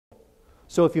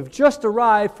So if you've just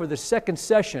arrived for the second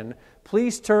session,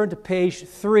 please turn to page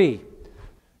 3. You're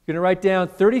going to write down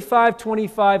 35,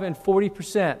 25, and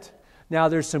 40%. Now,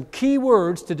 there's some key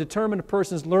words to determine a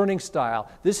person's learning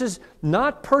style. This is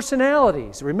not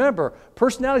personalities. Remember,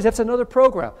 personalities, that's another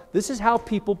program. This is how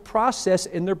people process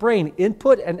in their brain,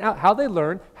 input and out, how they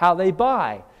learn, how they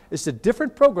buy. It's a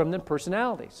different program than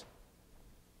personalities.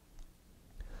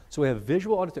 So we have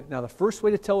visual, auditory. Now, the first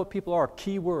way to tell what people are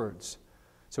key words.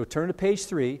 So turn to page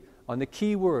 3 on the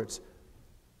key words.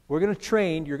 You're going to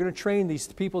train these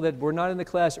people that were not in the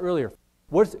class earlier.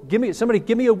 Somebody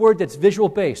give me a word that's visual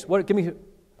based. Give me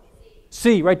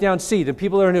C. Write down C. The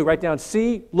people that are new, write down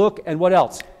see, look, and what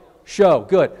else? Show.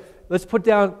 Good.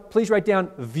 Please write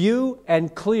down view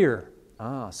and clear.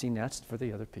 See, that's for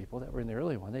the other people that were in the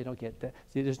early one. They don't get that.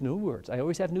 See, there's new words. I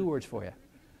always have new words for you.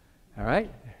 All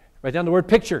right? Write down the word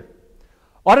picture.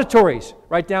 Auditories.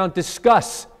 Write down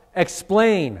discuss,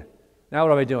 explain. Now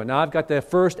what am I doing? Now I've got the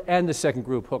first and the second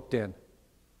group hooked in.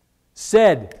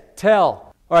 Said,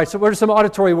 tell. All right, so what are some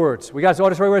auditory words? We got some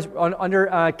auditory words under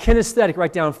kinesthetic.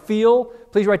 Write down feel.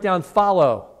 Please write down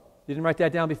follow. You didn't write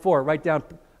that down before. Write down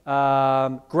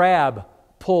grab,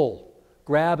 pull.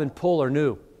 Grab and pull are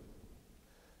new.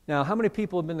 Now, how many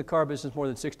people have been in the car business more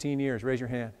than 16 years? Raise your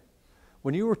hand.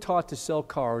 When you were taught to sell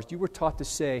cars, you were taught to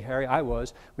say, Harry, I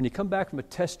was, when you come back from a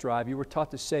test drive, you were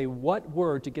taught to say what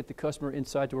word to get the customer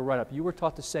inside to a write-up. You were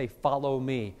taught to say, follow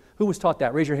me. Who was taught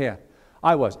that? Raise your hand.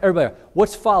 I was. Everybody.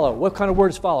 What's follow? What kind of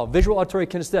word is follow? Visual, auditory,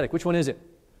 kinesthetic. Which one is it?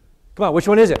 Come on, which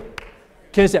one is it?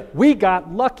 Kinesthetic. We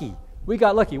got lucky. We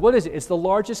got lucky. What is it? It's the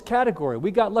largest category.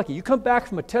 We got lucky. You come back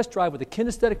from a test drive with a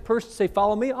kinesthetic person, say,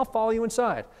 follow me, I'll follow you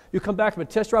inside. You come back from a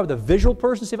test drive with a visual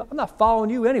person, say, I'm not following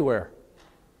you anywhere.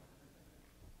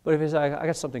 But if it's, I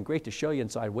got something great to show you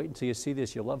inside, wait until you see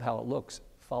this, you'll love how it looks,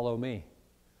 follow me.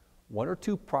 One or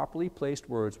two properly placed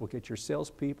words will get your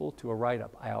salespeople to a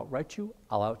write-up. I outright you,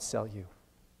 I'll outsell you.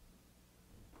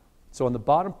 So on the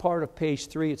bottom part of page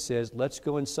 3, it says, let's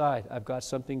go inside. I've got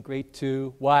something great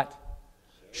to what?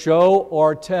 Show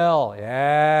or tell.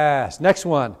 Yes. Next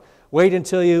one. Wait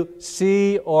until you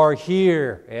see or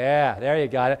hear. Yeah, there you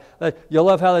got it. You'll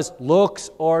love how this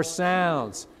looks or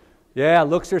sounds. Yeah,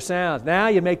 looks or sounds. Now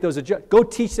you make those adjustments. Go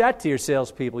teach that to your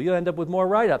salespeople. You'll end up with more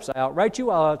write-ups. I outright you,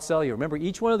 I'll outsell you. Remember,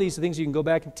 each one of these things you can go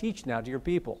back and teach now to your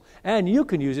people. And you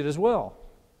can use it as well.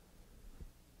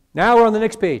 Now we're on the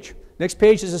next page. Next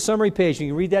page is a summary page. You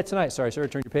can read that tonight. Sorry, sir, I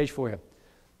turned your page for you. It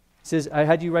says, I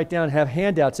had you write down, have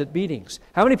handouts at meetings.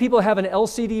 How many people have an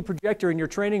LCD projector in your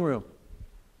training room?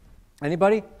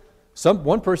 Anybody?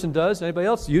 One person does. Anybody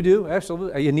else? You do.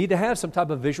 Absolutely. You need to have some type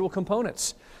of visual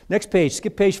components. Next page,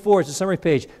 skip page 4, it's a summary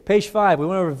page. Page 5, we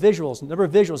went over visuals. Number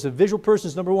of visuals. The visual person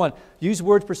is number 1. Use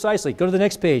words precisely. Go to the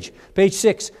next page. Page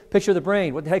 6, picture of the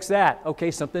brain. What the heck's that?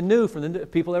 Okay, something new from the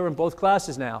people that are in both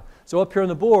classes now. So up here on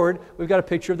the board, we've got a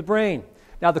picture of the brain.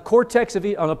 Now the cortex of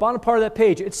on the bottom part of that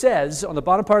page, it says, on the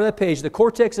bottom part of that page, the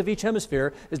cortex of each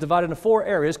hemisphere is divided into 4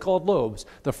 areas called lobes.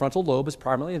 The frontal lobe is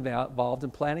primarily involved in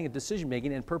planning and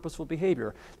decision-making and purposeful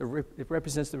behavior. It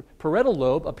represents the parietal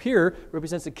lobe. Up here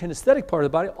represents the kinesthetic part of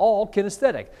the body, all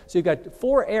kinesthetic. So you've got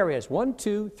 4 areas, 1,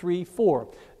 2, 3, 4.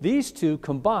 These 2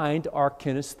 combined are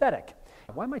kinesthetic.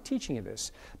 Why am I teaching you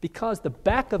this? Because the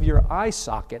back of your eye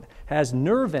socket has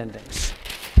nerve endings.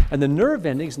 And the nerve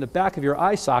endings in the back of your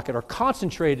eye socket are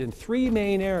concentrated in 3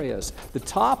 main areas: the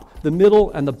top, the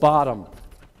middle, and the bottom.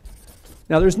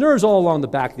 Now there's nerves all along the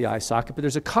back of the eye socket, but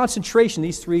there's a concentration in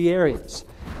these 3 areas.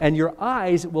 And your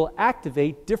eyes will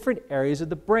activate different areas of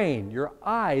the brain. Your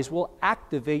eyes will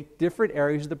activate different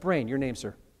areas of the brain. Your name,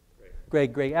 sir?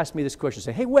 Greg, ask me this question.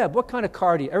 Say, hey, Webb, what kind of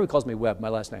car do you... Everyone calls me Webb, my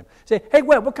last name. Say, hey,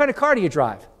 Webb, what kind of car do you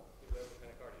drive?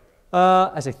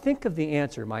 As I think of the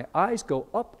answer, my eyes go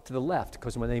up to the left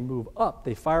because when they move up,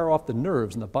 they fire off the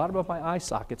nerves in the bottom of my eye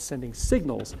socket, sending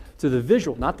signals to the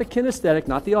visual, not the kinesthetic,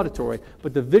 not the auditory,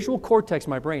 but the visual cortex of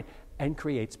my brain, and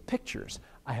creates pictures.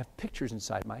 I have pictures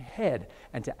inside my head,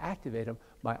 and to activate them,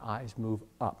 my eyes move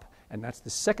up. And that's the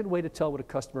second way to tell what a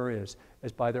customer is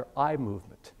by their eye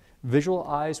movement. Visual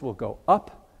eyes will go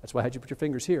up. That's why I had you put your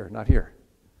fingers here, not here.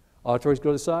 Auditories go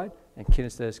to the side, and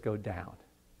kinesthetics go down.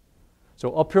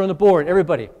 So up here on the board,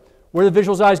 everybody, where do the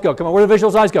visual eyes go? Come on, where do the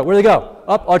visual eyes go? Where do they go?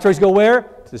 Up. Auditories go where?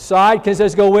 To the side.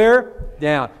 Kinesthetics go where?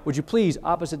 Down. Would you please,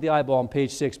 opposite the eyeball on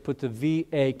page 6, put the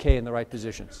V-A-K in the right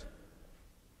positions.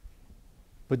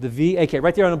 Put the V-A-K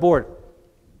right there on the board.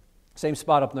 Same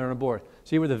spot up there on the board.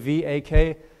 See where the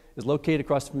V-A-K is located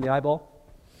across from the eyeball?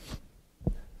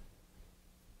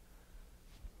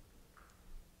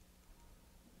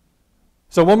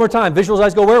 So one more time. Visual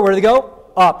eyes go where? Where do they go?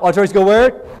 Up. Auditories go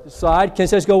where? Side.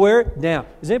 Kinesthetics go where? Down.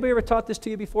 Has anybody ever taught this to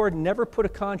you before? Never put a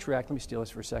contract, let me steal this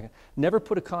for a second. Never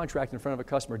put a contract in front of a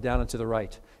customer down and to the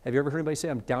right. Have you ever heard anybody say,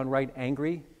 I'm downright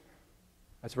angry?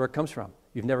 That's where it comes from.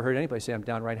 You've never heard anybody say, I'm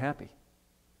downright happy.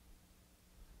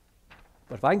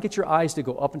 But if I can get your eyes to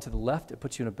go up and to the left, it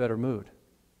puts you in a better mood.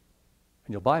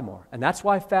 And you'll buy more. And that's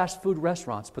why fast food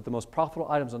restaurants put the most profitable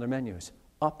items on their menus,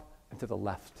 up and to the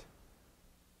left.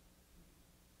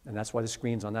 And that's why the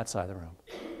screen's on that side of the room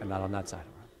and not on that side of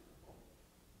the room.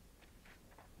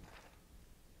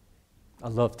 I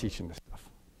love teaching this stuff.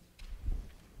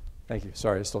 Thank you.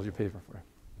 Sorry, I stole your paper for you.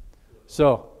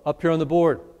 So, up here on the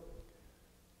board,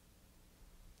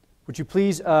 would you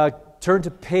please turn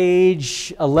to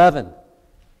page 11.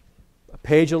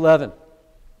 Page 11,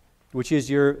 which is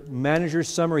your manager's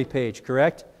summary page,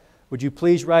 correct? Would you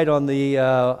please write on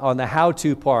the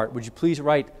how-to part, would you please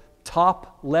write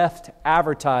top left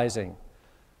advertising.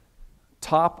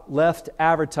 Top left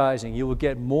advertising. You will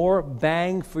get more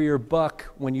bang for your buck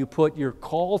when you put your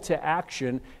call to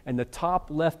action in the top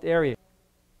left area.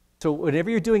 So whenever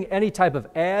you're doing any type of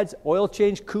ads, oil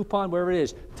change, coupon, whatever it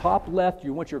is, top left,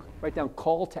 you want your, write down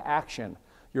call to action.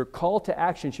 Your call to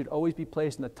action should always be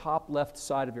placed in the top left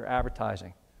side of your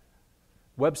advertising.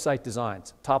 Website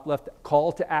designs, top left,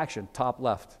 call to action, top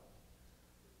left.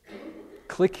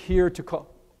 Click here to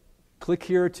call. Click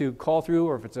here to call through,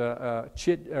 or if it's a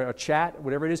chat,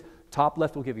 whatever it is, top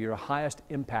left will give you your highest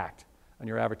impact on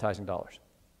your advertising dollars.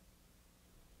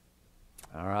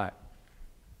 All right.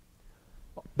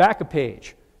 Back a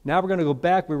page. Now we're going to go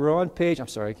back. We were on page, I'm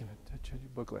sorry,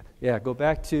 booklet. Yeah, go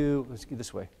back to, let's get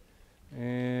this way.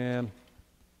 And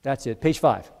that's it, page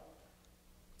 5.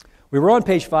 We were on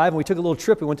page 5, and we took a little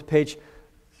trip. We went to page,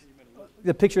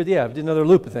 the picture, yeah, did another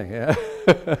loop thing. Yeah.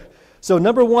 So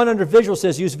number 1 under visual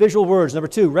says use visual words. Number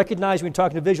 2, recognize when you're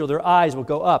talking to visual, their eyes will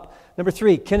go up. Number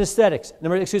 3, kinesthetics.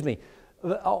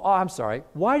 I'm sorry.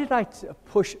 Why did I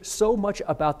push so much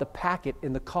about the packet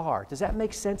in the car? Does that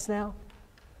make sense now?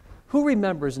 Who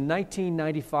remembers in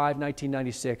 1995,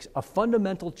 1996, a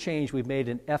fundamental change we made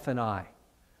in F&I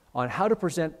on how to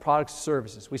present products and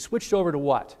services? We switched over to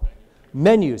what?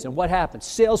 Menus. And what happened?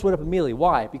 Sales went up immediately.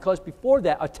 Why? Because before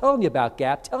that, I'm telling you about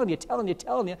Gap, telling you,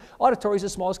 auditory is the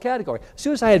smallest category. As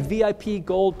soon as I had VIP,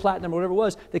 gold, platinum, or whatever it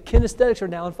was, the kinesthetics are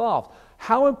now involved.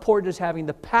 How important is having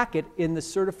the packet in the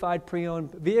certified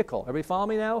pre-owned vehicle? Everybody follow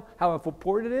me now? How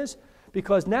important it is?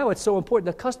 Because now it's so important.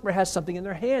 The customer has something in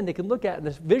their hand they can look at, and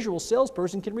the visual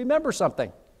salesperson can remember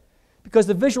something. Because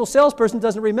the visual salesperson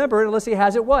doesn't remember it unless he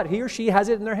has it what? He or she has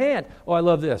it in their hand. Oh, I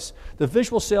love this. The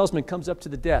visual salesman comes up to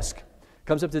the desk.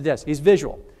 He's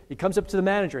visual. He comes up to the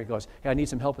manager. He goes, hey, I need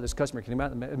some help with this customer. Can you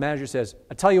come out? The manager says,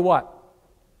 I tell you what.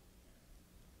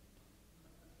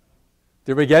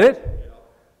 Did everybody get it?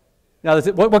 Now,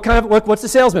 what's the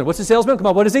salesman? What's the salesman? Come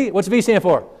on, what is he? What's V stand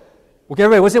for? Okay,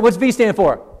 everybody, what's V stand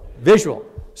for? Visual.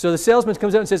 So the salesman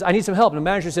comes out and says, I need some help. And the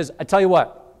manager says, I tell you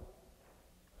what.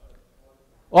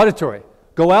 Auditory.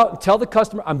 Go out and tell the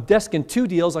customer, I'm desking 2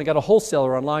 deals. I got a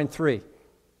wholesaler on line 3.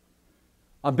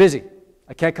 I'm busy.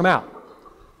 I can't come out.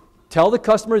 Tell the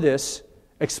customer this,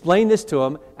 explain this to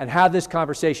him, and have this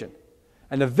conversation.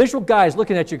 And the visual guy is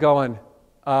looking at you going,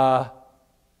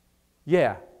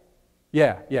 yeah.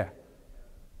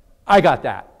 I got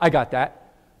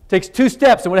that. Takes 2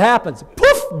 steps, and what happens?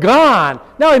 Poof, gone.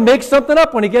 Now he makes something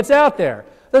up when he gets out there.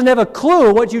 Doesn't have a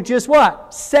clue what you just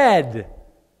what? Said.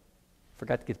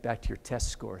 Forgot to get back to your test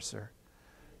score, sir.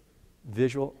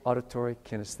 Visual, auditory,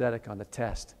 kinesthetic on the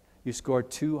test. You scored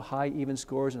 2 high even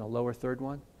scores and a lower third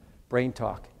one. Brain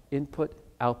talk, input,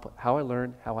 output, how I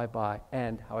learn, how I buy,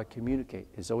 and how I communicate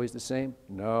is always the same?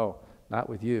 No, not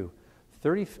with you.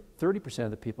 30%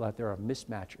 of the people out there are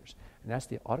mismatchers, and that's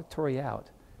the auditory out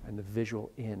and the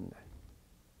visual in.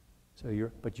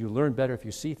 So but you learn better if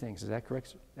you see things. Is that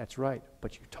correct? That's right.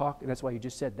 But you talk, and that's why you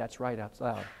just said that's right out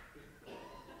loud.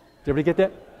 Did everybody get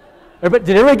that? Did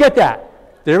everybody get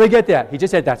that? Did everybody get that? He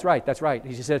just said that's right. That's right.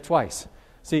 He just said it twice.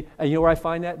 See, and you know where I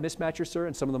find that? Mismatchers, sir,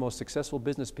 and some of the most successful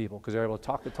business people, because they're able to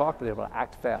talk the talk, but they're able to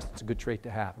act fast. It's a good trait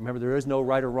to have. Remember, there is no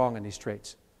right or wrong in these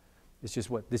traits. It's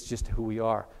just who we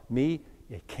are. Me,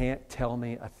 you can't tell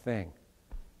me a thing.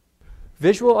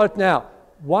 Visual, now,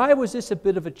 why was this a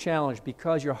bit of a challenge?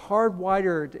 Because you're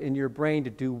hardwired in your brain to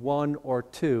do 1 or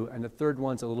 2, and the third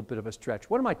one's a little bit of a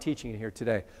stretch. What am I teaching you here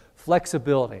today?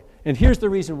 Flexibility. And here's the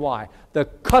reason why. The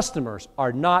customers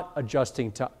are not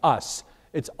adjusting to us.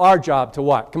 It's our job to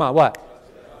what? Come on, what?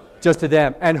 Just to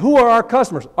them. And who are our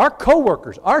customers? Our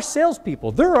coworkers, our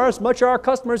salespeople. They're as much our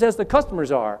customers as the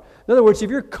customers are. In other words, if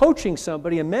you're coaching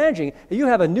somebody and managing, if you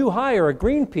have a new hire, a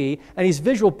green pea, and he's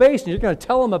visual based, and you're going to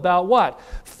tell him about what?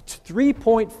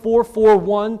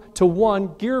 3.441 to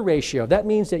 1 gear ratio. That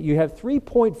means that you have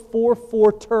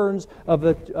 3.44 turns of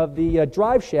the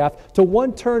drive shaft to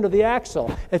 1 turn of the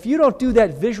axle. If you don't do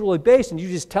that visually based and you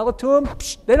just tell it to them,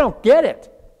 they don't get it.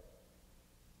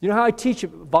 You know how I teach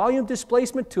volume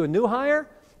displacement to a new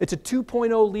hire? It's a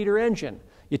 2.0 liter engine.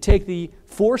 You take the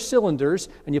 4 cylinders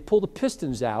and you pull the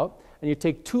pistons out and you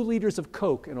take 2 liters of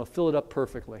Coke and it'll fill it up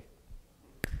perfectly.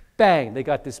 Bang, they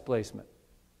got displacement.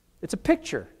 It's a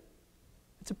picture.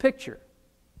 It's a picture.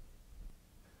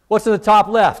 What's in the top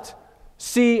left?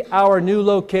 See our new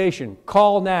location.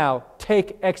 Call now.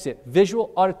 Take exit.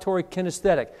 Visual, auditory,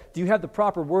 kinesthetic. Do you have the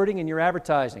proper wording in your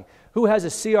advertising? Who has a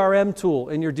CRM tool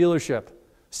in your dealership?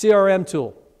 CRM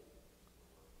tool.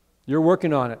 You're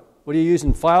working on it. What are you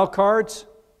using? File cards?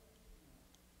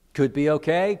 Could be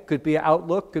okay. Could be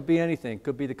Outlook. Could be anything.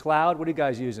 Could be the cloud. What are you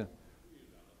guys using?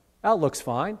 Outlook's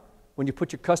fine. When you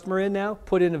put your customer in now,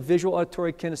 put in a visual,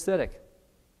 auditory, kinesthetic.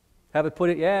 Have it put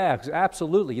it, yeah,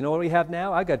 absolutely. You know what we have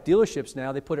now? I got dealerships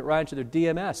now. They put it right into their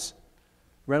DMS.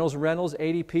 Reynolds,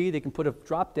 ADP, they can put a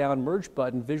drop-down merge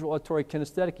button, visual, auditory,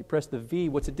 kinesthetic. You press the V,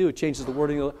 what's it do? It changes the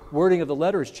wording of the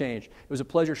letters change. It was a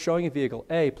pleasure showing a vehicle.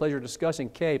 A, pleasure discussing.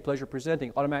 K, pleasure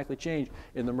presenting. Automatically change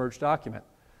in the merge document.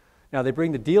 Now, they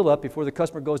bring the deal up before the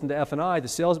customer goes into F&I.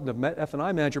 The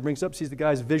F&I manager brings up, sees the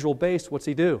guy's visual based. What's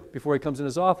he do? Before he comes in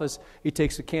his office, he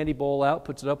takes the candy bowl out,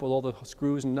 puts it up with all the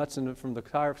screws and nuts in it from the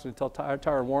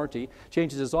tire warranty,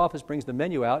 changes his office, brings the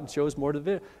menu out, and shows more to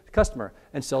the customer,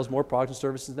 and sells more products and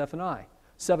services in F&I.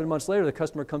 7 months later, the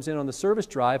customer comes in on the service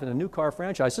drive in a new car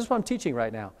franchise. This is what I'm teaching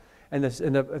right now. And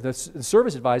the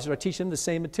service advisors are teaching them the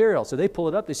same material. So they pull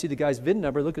it up, they see the guy's VIN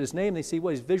number, look at his name, they see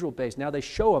what he's visual based. Now they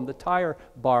show them the tire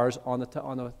bars on the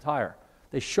tire.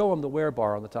 They show them the wear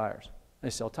bar on the tires. And they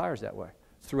sell tires that way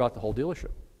throughout the whole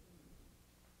dealership.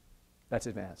 That's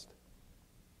advanced.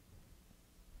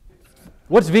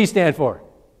 What's V stand for?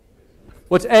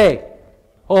 What's A?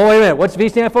 Oh, wait a minute. What's V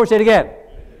stand for? Say it again.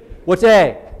 What's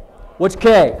A? What's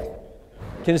K?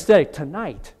 Kinesthetic.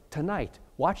 Tonight,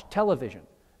 watch television.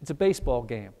 It's a baseball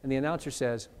game, and the announcer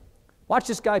says, watch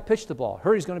this guy pitch the ball.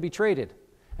 Heard he's going to be traded.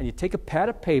 And you take a pad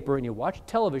of paper and you watch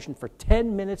television for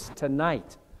 10 minutes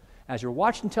tonight. As you're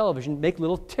watching television, make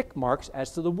little tick marks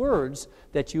as to the words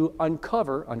that you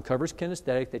uncovers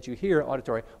kinesthetic, that you hear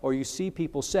auditory, or you see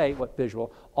people say, what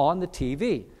visual, on the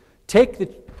TV.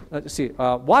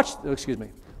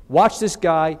 Watch this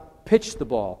guy pitch the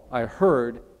ball. I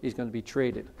heard he's going to be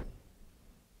traded.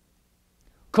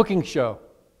 Cooking show.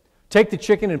 Take the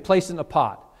chicken and place it in a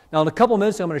pot. Now, in a couple of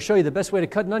minutes, I'm going to show you the best way to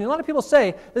cut an onion. A lot of people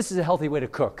say this is a healthy way to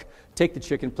cook. Take the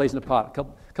chicken, place it in a pot. A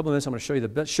couple of minutes, I'm going to show you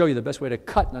the best way to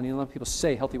cut an onion. A lot of people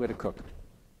say healthy way to cook.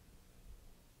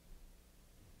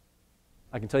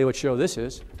 I can tell you what show this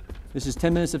is. This is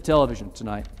 10 minutes of television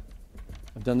tonight.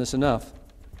 I've done this enough.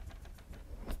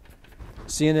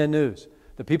 CNN News.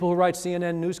 The people who write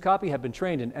CNN news copy have been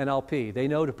trained in NLP. They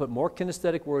know to put more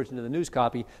kinesthetic words into the news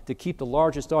copy to keep the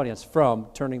largest audience from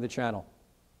turning the channel.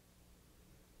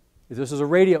 If this was a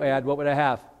radio ad, what would I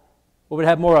have? What would I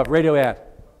have more of? Radio ad.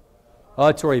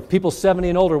 Auditory. People 70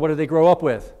 and older, what do they grow up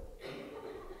with?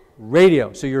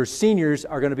 Radio. So your seniors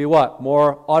are going to be what?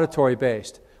 More auditory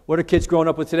based. What are kids growing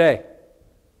up with today?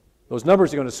 Those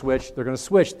numbers are going to switch. They're going to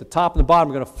switch. The top and the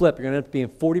bottom are going to flip. You're going to end up being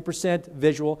 40%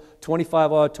 visual,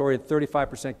 25 auditory, and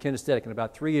 35% kinesthetic in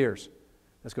about 3 years.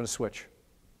 That's going to switch.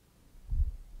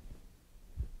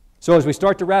 So as we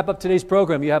start to wrap up today's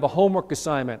program, you have a homework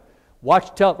assignment.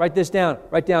 Write this down.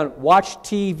 Write down, watch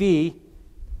TV.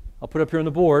 I'll put it up here on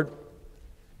the board.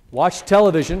 Watch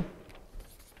television.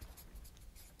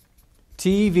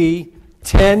 TV,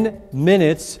 10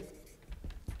 minutes.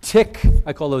 Tick,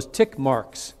 I call those tick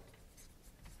marks.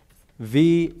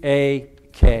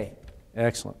 V-A-K.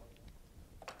 Excellent.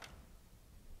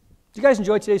 Did you guys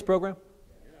enjoy today's program?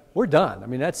 We're done. I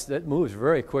mean, that moves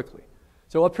very quickly.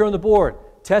 So up here on the board,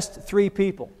 test 3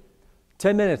 people.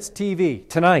 10 minutes, TV,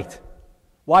 tonight.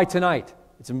 Why tonight?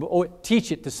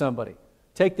 Teach it to somebody.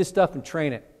 Take this stuff and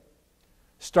train it.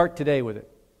 Start today with it.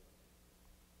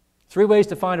 3 ways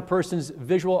to find a person's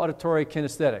visual, auditory,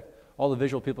 kinesthetic. All the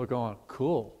visual people are going,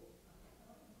 cool.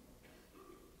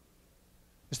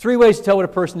 There's 3 ways to tell what a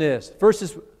person is. First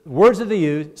is words that they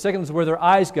use. Second is where their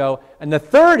eyes go. And the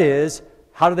third is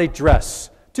how do they dress.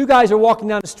 2 guys are walking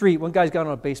down the street. One guy's got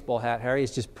on a baseball hat, Harry.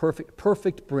 It's just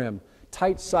perfect brim.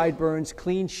 Tight sideburns,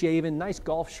 clean shaven, nice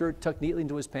golf shirt tucked neatly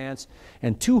into his pants,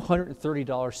 and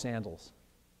 $230 sandals.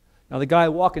 Now the guy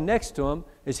walking next to him,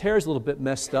 his hair's a little bit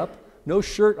messed up, no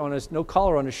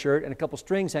collar on his shirt, and a couple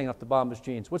strings hanging off the bottom of his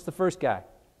jeans. What's the first guy?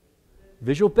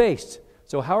 Visual based.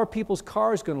 So how are people's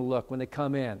cars going to look when they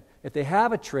come in? If they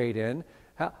have a trade-in,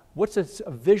 what's a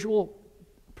visual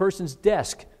person's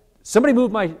desk? Somebody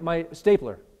move my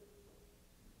stapler.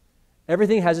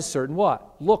 Everything has a certain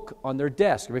what? Look on their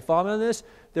desk. Are we following on this?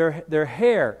 Their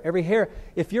hair,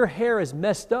 if your hair is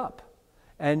messed up,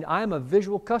 and I'm a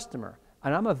visual customer,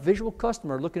 and I'm a visual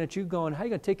customer looking at you going, how are you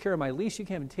going to take care of my lease? You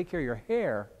can't even take care of your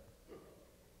hair.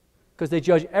 Because they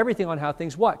judge everything on how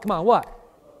things what? Come on, what?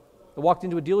 I walked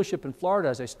into a dealership in Florida.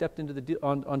 As I stepped into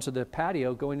onto the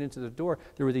patio going into the door,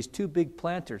 there were these two big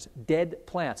planters, dead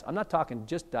plants. I'm not talking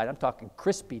just died, I'm talking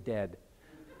crispy dead.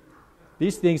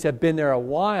 These things have been there a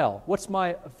while. What's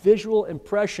my visual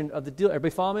impression of the deal?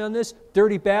 Everybody follow me on this?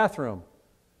 Dirty bathroom.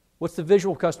 What's the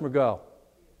visual customer go?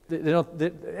 They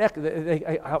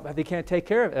can't take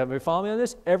care of it. Everybody follow me on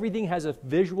this? Everything has a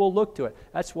visual look to it.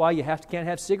 That's why you can't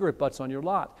have cigarette butts on your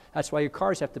lot. That's why your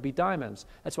cars have to be diamonds.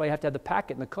 That's why you have to have the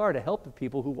packet in the car to help the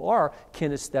people who are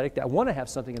kinesthetic, that want to have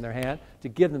something in their hand, to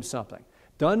give them something.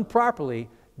 Done properly,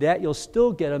 that you'll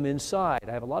still get them inside.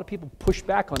 I have a lot of people push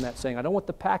back on that, saying, I don't want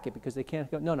the packet because they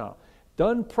can't go. No, no.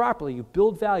 Done properly, you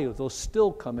build value, they'll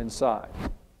still come inside.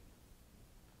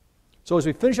 So as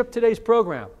we finish up today's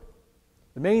program,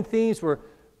 the main themes were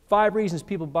 5 reasons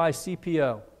people buy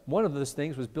CPO. One of those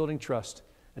things was building trust,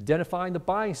 identifying the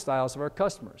buying styles of our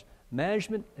customers,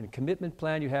 management and commitment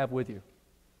plan you have with you.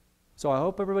 So I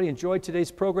hope everybody enjoyed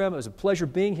today's program. It was a pleasure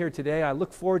being here today. I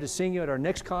look forward to seeing you at our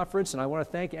next conference, and I want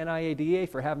to thank NIADA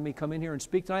for having me come in here and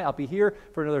speak tonight. I'll be here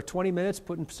for another 20 minutes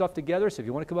putting stuff together, so if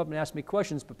you want to come up and ask me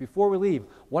questions. But before we leave,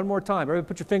 one more time, everybody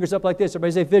put your fingers up like this.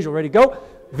 Everybody say visual. Ready, go?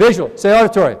 Visual. Say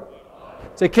auditory.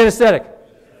 Say kinesthetic.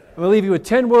 I'm going to leave you with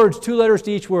 10 words, 2 letters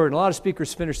to each word, and a lot of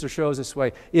speakers finish their shows this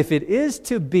way. If it is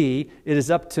to be, it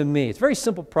is up to me. It's a very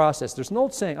simple process. There's an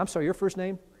old saying. I'm sorry, your first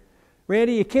name?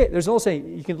 Randy, there's an old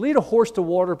saying, you can lead a horse to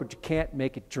water, but you can't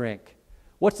make it drink.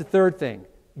 What's the third thing?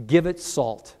 Give it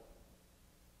salt.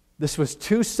 This was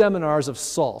 2 seminars of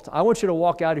salt. I want you to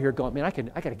walk out of here going, man, I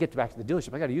got to get back to the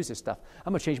dealership. I got to use this stuff.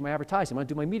 I'm going to change my advertising. I'm going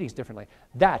to do my meetings differently.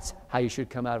 That's how you should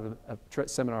come out of a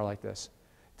seminar like this.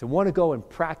 To want to go and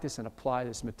practice and apply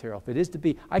this material. If it is to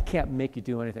be, I can't make you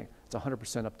do anything. It's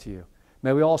 100% up to you.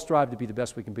 May we all strive to be the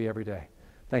best we can be every day.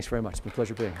 Thanks very much. It's been a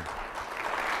pleasure being here.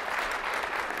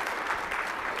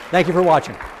 Thank you for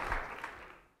watching.